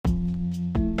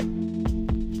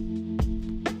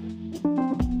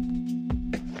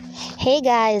Hey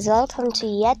guys, welcome to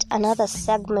yet another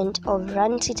segment of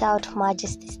Rant It Out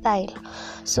Majesty Style.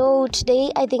 So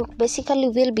today I think basically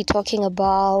we'll be talking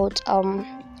about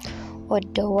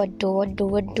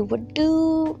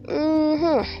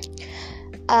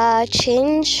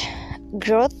change,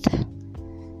 growth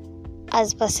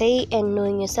as per se, and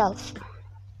knowing yourself.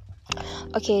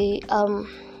 Okay,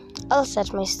 I'll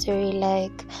start my story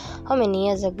like how many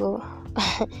years ago?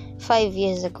 5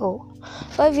 years ago.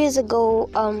 5 years ago,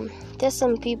 there's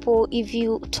some people, if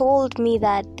you told me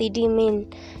that they didn't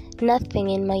mean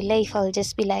nothing in my life, I'll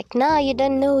just be like, nah, you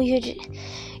don't know. You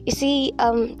see,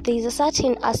 there's a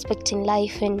certain aspect in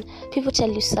life when people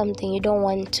tell you something, you don't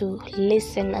want to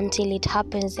listen until it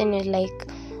happens, and you're like,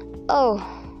 oh,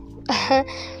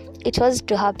 it was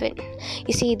to happen.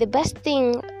 You see, the best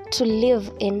thing to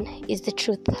live in is the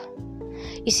truth.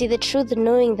 You see, the truth,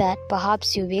 knowing that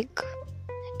perhaps you're weak,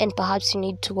 and perhaps you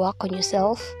need to work on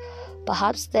yourself,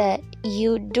 perhaps that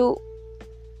you do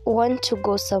want to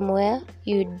go somewhere,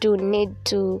 you do need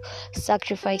to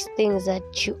sacrifice things that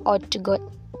you ought to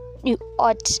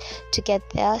get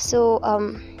there. So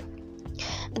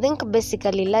I think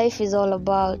basically life is all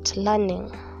about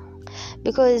learning,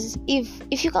 because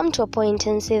if you come to a point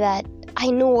and say that I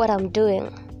know what I'm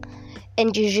doing,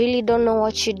 and you really don't know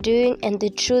what you're doing, and the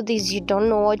truth is you don't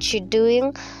know what you're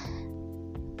doing,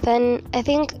 then I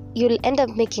think you'll end up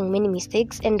making many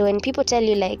mistakes. And when people tell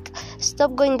you like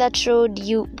stop going that road,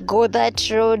 you go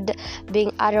that road,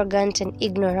 being arrogant and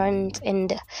ignorant.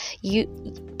 And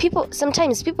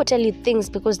sometimes people tell you things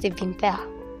because they've been there.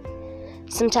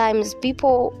 Sometimes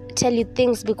people tell you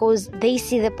things because they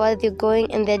see the path you're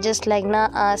going, and they're just like,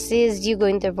 nah, sis, you're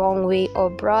going the wrong way, or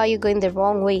brah, you're going the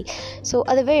wrong way. So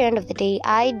at the very end of the day,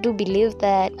 I do believe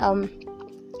that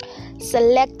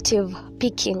selective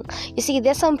picking. You see,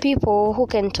 there's some people who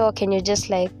can talk and you're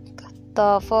just like,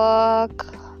 the fuck,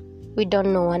 we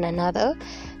don't know one another.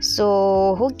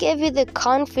 So who gave you the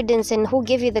confidence and who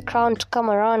gave you the crown to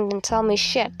come around and tell me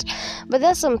shit? But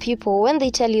there's some people, when they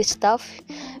tell you stuff,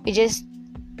 you just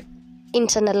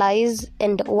internalize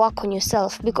and work on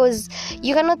yourself, because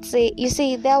you cannot say, you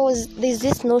see, there's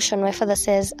this notion my father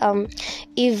says,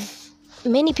 if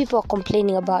many people are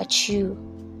complaining about you,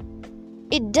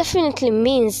 it definitely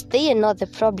means they are not the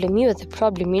problem, you are the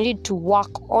problem. You need to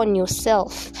work on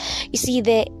yourself. You see,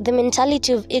 the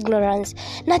mentality of ignorance,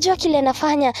 najua kile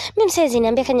nafanya, mimi msezi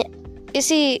niambia kanya. You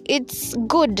see, it's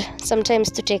good sometimes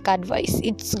to take advice.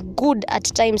 It's good at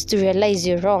times to realize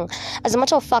you're wrong. As a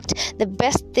matter of fact, the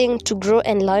best thing to grow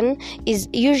and learn is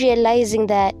you realizing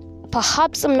that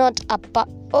perhaps I'm not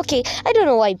okay, I don't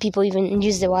know why people even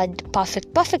use the word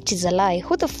perfect. Perfect is a lie.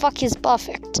 Who the fuck is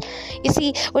perfect? You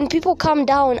see, when people come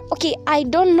down, okay, I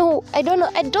don't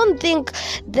think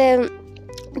the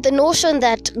notion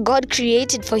that God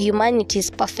created for humanity is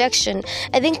perfection.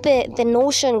 I think the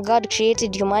notion God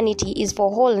created humanity is for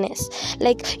wholeness.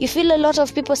 Like, you feel a lot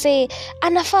of people say,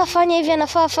 anafaa fanya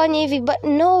hivi, but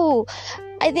no.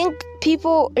 I think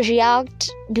people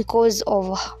react because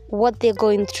of what they're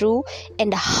going through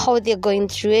and how they're going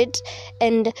through it.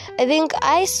 And I think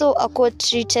I saw a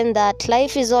quote written that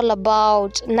life is all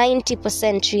about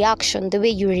 90% reaction, the way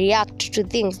you react to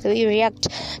things, the way you react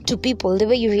to people, the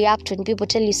way you react when people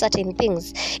tell you certain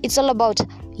things. It's all about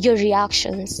your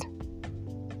reactions.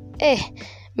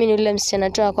 Mimi yule msichana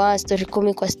tu kwa story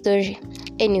kumi kwa story.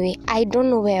 Anyway, I don't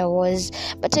know where I was,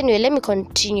 but anyway, let me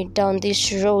continue down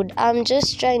this road. I'm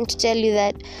just trying to tell you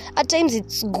that at times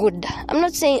it's good. I'm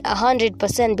not saying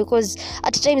 100%, because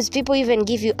at times people even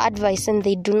give you advice and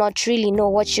they do not really know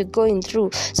what you're going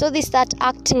through. So they start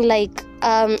acting like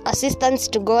assistants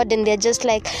to God, and they're just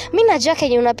like, mimi najua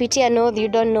kenye unapitia. No, you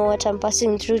don't know what I'm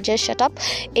passing through. Just shut up.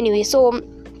 Anyway, so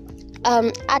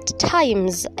at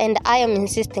times, and I am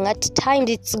insisting, at times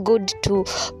it's good to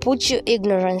put your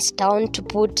ignorance down, to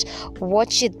put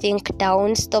what you think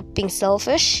down, stop being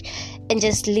selfish, and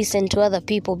just listen to other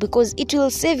people, because it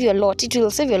will save you a lot. It will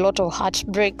save you a lot of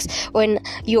heartbreaks when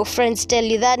your friends tell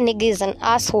you that nigga is an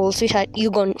asshole, sweetheart,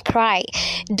 you gonna cry.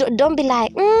 Don't be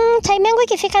like, time yangu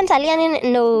ikifika nitalia.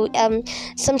 No,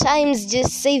 sometimes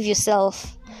just save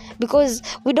yourself, because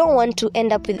we don't want to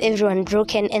end up with everyone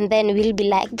broken, and then we'll be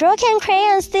like, broken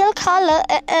crayon still color.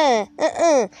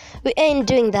 We ain't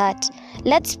doing that.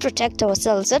 Let's protect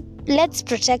ourselves. Let's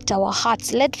protect our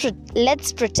hearts.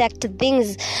 Let's protect the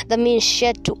things that mean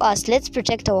shit to us. Let's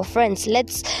protect our friends.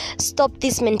 Let's stop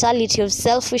this mentality of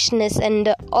selfishness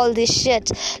and all this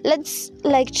shit. Let's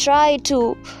try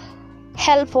to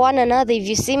help one another. If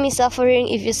you see me suffering,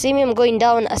 if you see me I'm going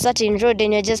down a certain road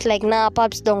and you're just like, nah,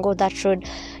 perhaps don't go that road,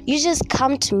 you just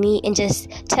come to me and just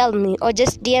tell me, or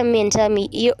just DM me and tell me,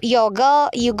 yo girl,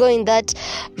 you going that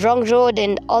wrong road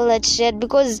and all that shit,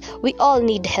 because we all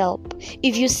need help.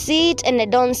 If you see it and I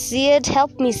don't see it,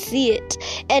 help me see it,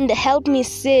 and help me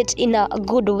see it in a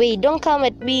good way. Don't come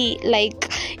at me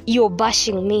like you're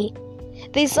bashing me.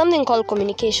 There's something called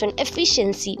communication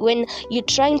efficiency. When you're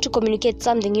trying to communicate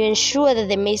something, you ensure that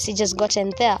the message has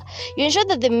gotten there. You ensure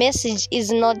that the message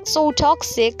is not so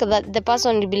toxic that the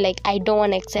person will be like, I don't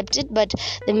want to accept it, but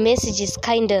the message is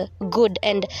kind of good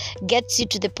and gets you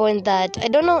to the point that, I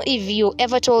don't know if you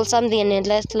ever told something and you're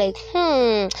left like,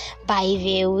 by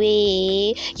the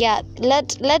way, yeah,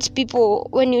 let people,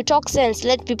 when you talk sense,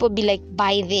 let people be like,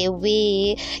 by the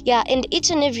way, yeah. And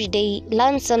each and every day,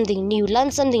 learn something new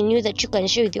that you can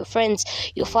share with your friends,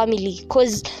 your family,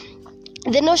 because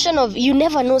the notion of you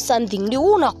never know something new,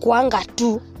 unakuanga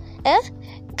tu,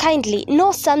 kindly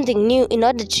know something new in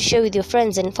order to share with your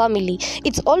friends and family.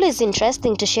 It's always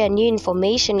interesting to share new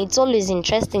information. It's always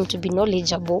interesting to be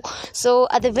knowledgeable. So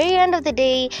at the very end of the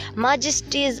day,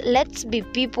 majesties, let's be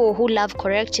people who love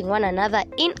correcting one another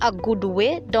in a good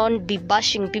way. Don't be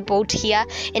bashing people out here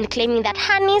and claiming that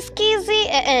honey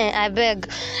skizzy. I beg.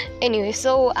 Anyway,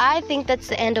 so I think that's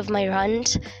the end of my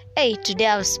rant. Hey, today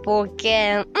I've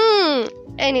spoken.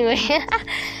 Anyway,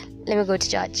 let me go to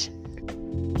church.